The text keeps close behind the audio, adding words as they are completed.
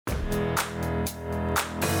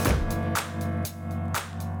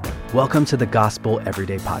Welcome to the Gospel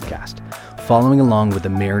Everyday Podcast, following along with the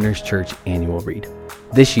Mariners Church annual read.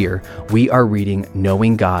 This year, we are reading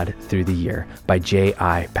Knowing God Through the Year by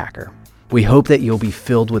J.I. Packer. We hope that you'll be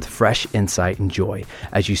filled with fresh insight and joy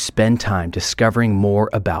as you spend time discovering more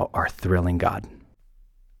about our thrilling God.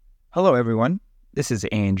 Hello, everyone. This is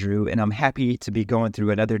Andrew, and I'm happy to be going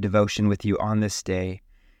through another devotion with you on this day.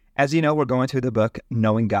 As you know, we're going through the book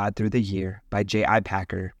Knowing God Through the Year by J.I.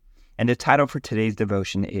 Packer, and the title for today's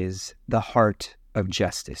devotion is The Heart of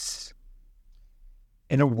Justice.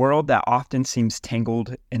 In a world that often seems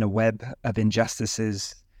tangled in a web of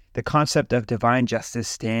injustices, the concept of divine justice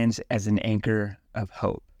stands as an anchor of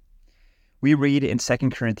hope. We read in 2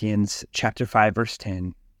 Corinthians chapter 5, verse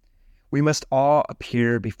 10, "We must all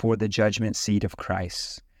appear before the judgment seat of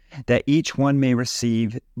Christ, that each one may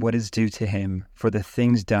receive what is due to him for the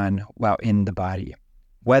things done while in the body,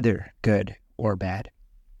 whether good or bad."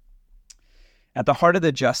 At the heart of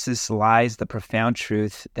the justice lies the profound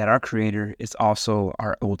truth that our Creator is also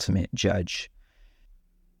our ultimate judge.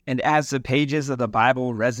 And as the pages of the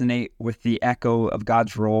Bible resonate with the echo of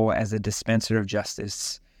God's role as a dispenser of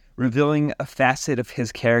justice, revealing a facet of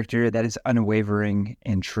His character that is unwavering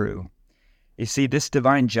and true. You see, this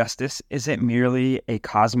divine justice isn't merely a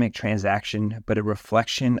cosmic transaction, but a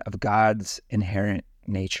reflection of God's inherent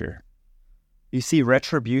nature. You see,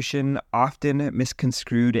 retribution, often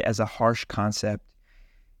misconstrued as a harsh concept,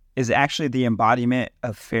 is actually the embodiment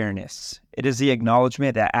of fairness. It is the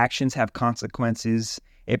acknowledgement that actions have consequences,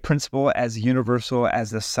 a principle as universal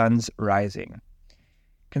as the sun's rising.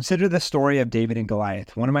 Consider the story of David and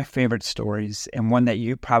Goliath, one of my favorite stories, and one that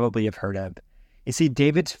you probably have heard of. You see,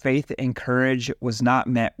 David's faith and courage was not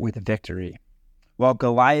met with victory, while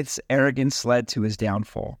Goliath's arrogance led to his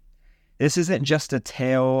downfall. This isn't just a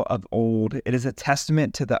tale of old, it is a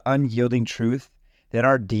testament to the unyielding truth that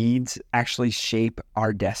our deeds actually shape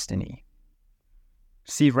our destiny.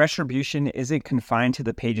 See, retribution isn't confined to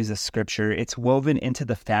the pages of Scripture, it's woven into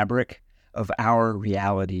the fabric of our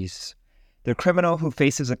realities. The criminal who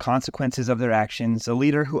faces the consequences of their actions, the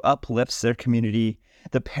leader who uplifts their community,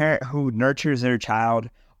 the parent who nurtures their child,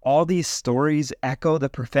 all these stories echo the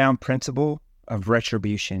profound principle of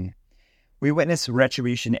retribution. We witness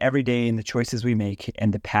retribution every day in the choices we make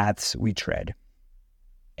and the paths we tread.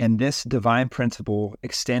 And this divine principle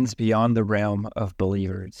extends beyond the realm of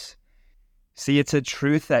believers. See, it's a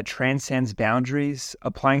truth that transcends boundaries,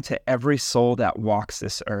 applying to every soul that walks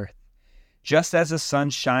this earth. Just as the sun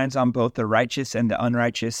shines on both the righteous and the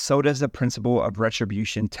unrighteous, so does the principle of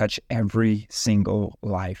retribution touch every single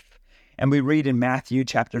life. And we read in Matthew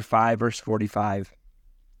chapter 5, verse 45,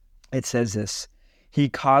 it says this, "He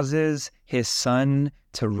causes his sun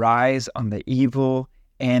to rise on the evil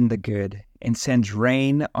and the good, and sends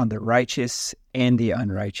rain on the righteous and the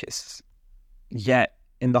unrighteous." Yet,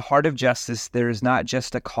 in the heart of justice, there is not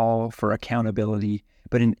just a call for accountability,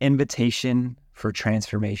 but an invitation for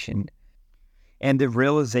transformation. And the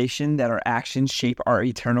realization that our actions shape our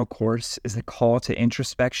eternal course is a call to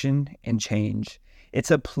introspection and change. It's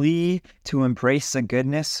a plea to embrace the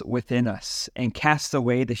goodness within us and cast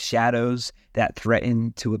away the shadows that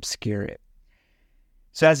threaten to obscure it.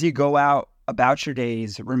 So as you go out about your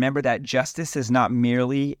days, remember that justice is not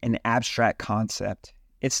merely an abstract concept.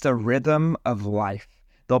 It's the rhythm of life,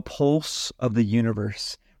 the pulse of the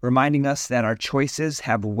universe, reminding us that our choices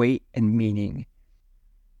have weight and meaning.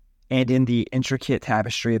 And in the intricate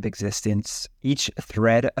tapestry of existence, each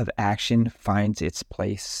thread of action finds its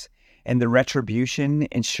place, and the retribution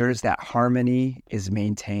ensures that harmony is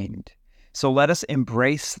maintained. So let us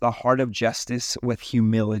embrace the heart of justice with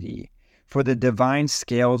humility, for the divine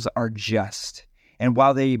scales are just, and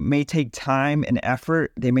while they may take time and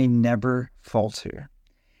effort, they may never falter.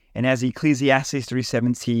 And as Ecclesiastes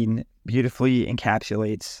 3:17 beautifully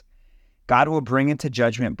encapsulates, God will bring into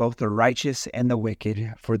judgment both the righteous and the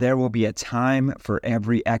wicked, for there will be a time for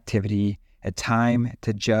every activity, a time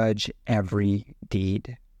to judge every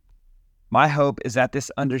deed. My hope is that this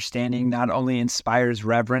understanding not only inspires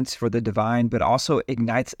reverence for the divine, but also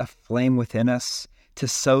ignites a flame within us to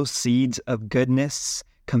sow seeds of goodness,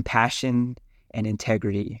 compassion, and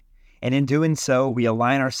integrity. And in doing so, we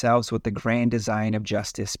align ourselves with the grand design of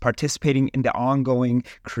justice, participating in the ongoing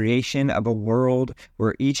creation of a world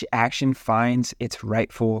where each action finds its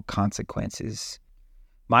rightful consequences.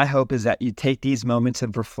 My hope is that you take these moments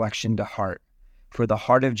of reflection to heart, for the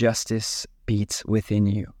heart of justice beats within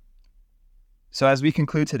you. So as we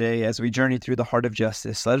conclude today, as we journey through the heart of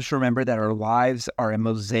justice, let us remember that our lives are a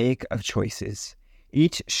mosaic of choices,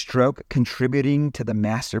 each stroke contributing to the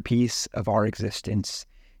masterpiece of our existence.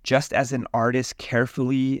 Just as an artist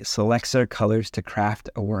carefully selects their colors to craft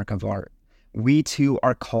a work of art, we too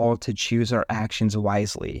are called to choose our actions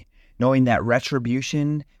wisely, knowing that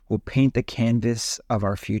retribution will paint the canvas of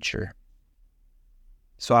our future.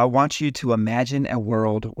 So I want you to imagine a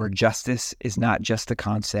world where justice is not just a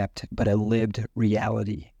concept, but a lived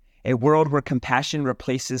reality. A world where compassion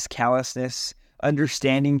replaces callousness,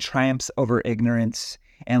 understanding triumphs over ignorance,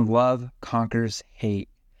 and love conquers hate.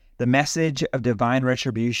 The message of divine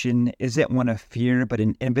retribution isn't one of fear, but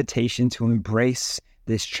an invitation to embrace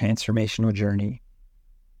this transformational journey.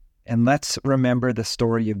 And let's remember the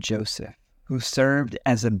story of Joseph, who served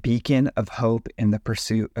as a beacon of hope in the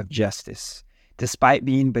pursuit of justice. Despite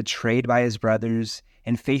being betrayed by his brothers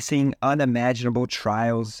and facing unimaginable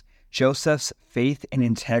trials, Joseph's faith and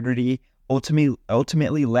integrity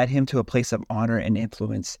ultimately led him to a place of honor and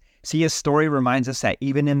influence. See, his story reminds us that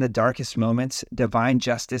even in the darkest moments, divine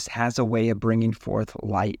justice has a way of bringing forth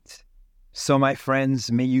light. So, my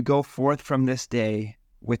friends, may you go forth from this day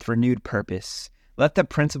with renewed purpose. Let the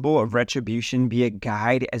principle of retribution be a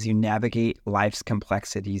guide as you navigate life's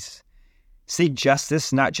complexities. Seek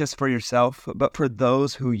justice not just for yourself, but for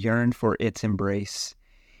those who yearn for its embrace.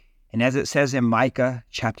 And as it says in Micah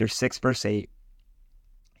chapter 6, verse 8,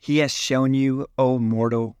 He has shown you, O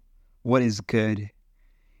mortal, what is good.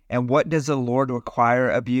 And what does the Lord require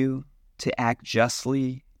of you? To act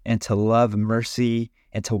justly and to love mercy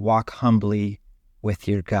and to walk humbly with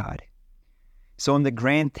your God. So in the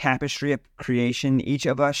grand tapestry of creation, each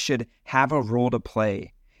of us should have a role to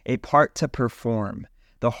play, a part to perform.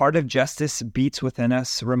 The heart of justice beats within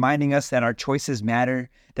us, reminding us that our choices matter,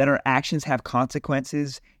 that our actions have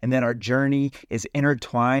consequences, and that our journey is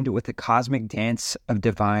intertwined with the cosmic dance of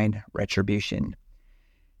divine retribution.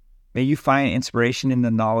 May you find inspiration in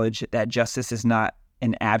the knowledge that justice is not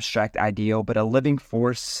an abstract ideal, but a living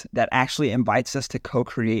force that actually invites us to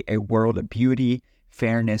co-create a world of beauty,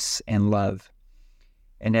 fairness, and love.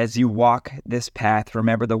 And as you walk this path,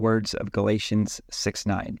 remember the words of Galatians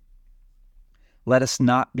 6:9. Let us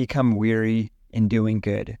not become weary in doing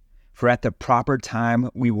good, for at the proper time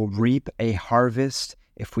we will reap a harvest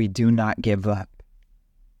if we do not give up.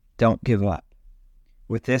 Don't give up.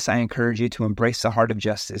 With this, I encourage you to embrace the heart of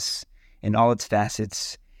justice in all its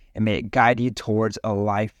facets, and may it guide you towards a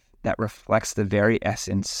life that reflects the very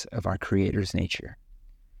essence of our Creator's nature.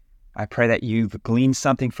 I pray that you've gleaned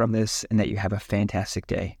something from this and that you have a fantastic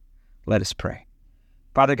day. Let us pray.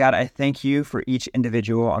 Father God, I thank you for each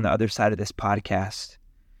individual on the other side of this podcast.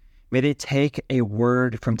 May they take a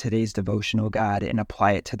word from today's devotional, God, and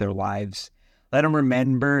apply it to their lives. Let them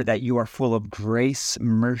remember that you are full of grace,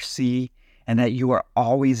 mercy, and that you are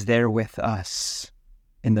always there with us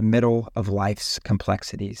in the middle of life's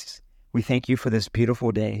complexities. We thank you for this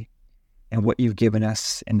beautiful day and what you've given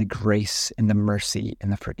us and the grace and the mercy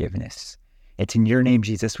and the forgiveness. It's in your name,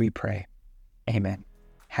 Jesus, we pray. Amen.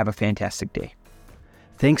 Have a fantastic day.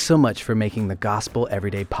 Thanks so much for making the Gospel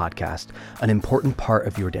Everyday podcast an important part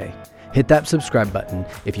of your day. Hit that subscribe button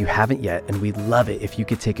if you haven't yet, and we'd love it if you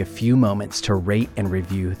could take a few moments to rate and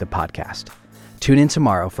review the podcast. Tune in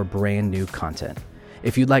tomorrow for brand new content.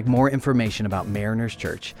 If you'd like more information about Mariners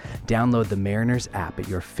Church, download the Mariners app at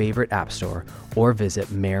your favorite app store or visit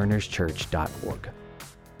marinerschurch.org.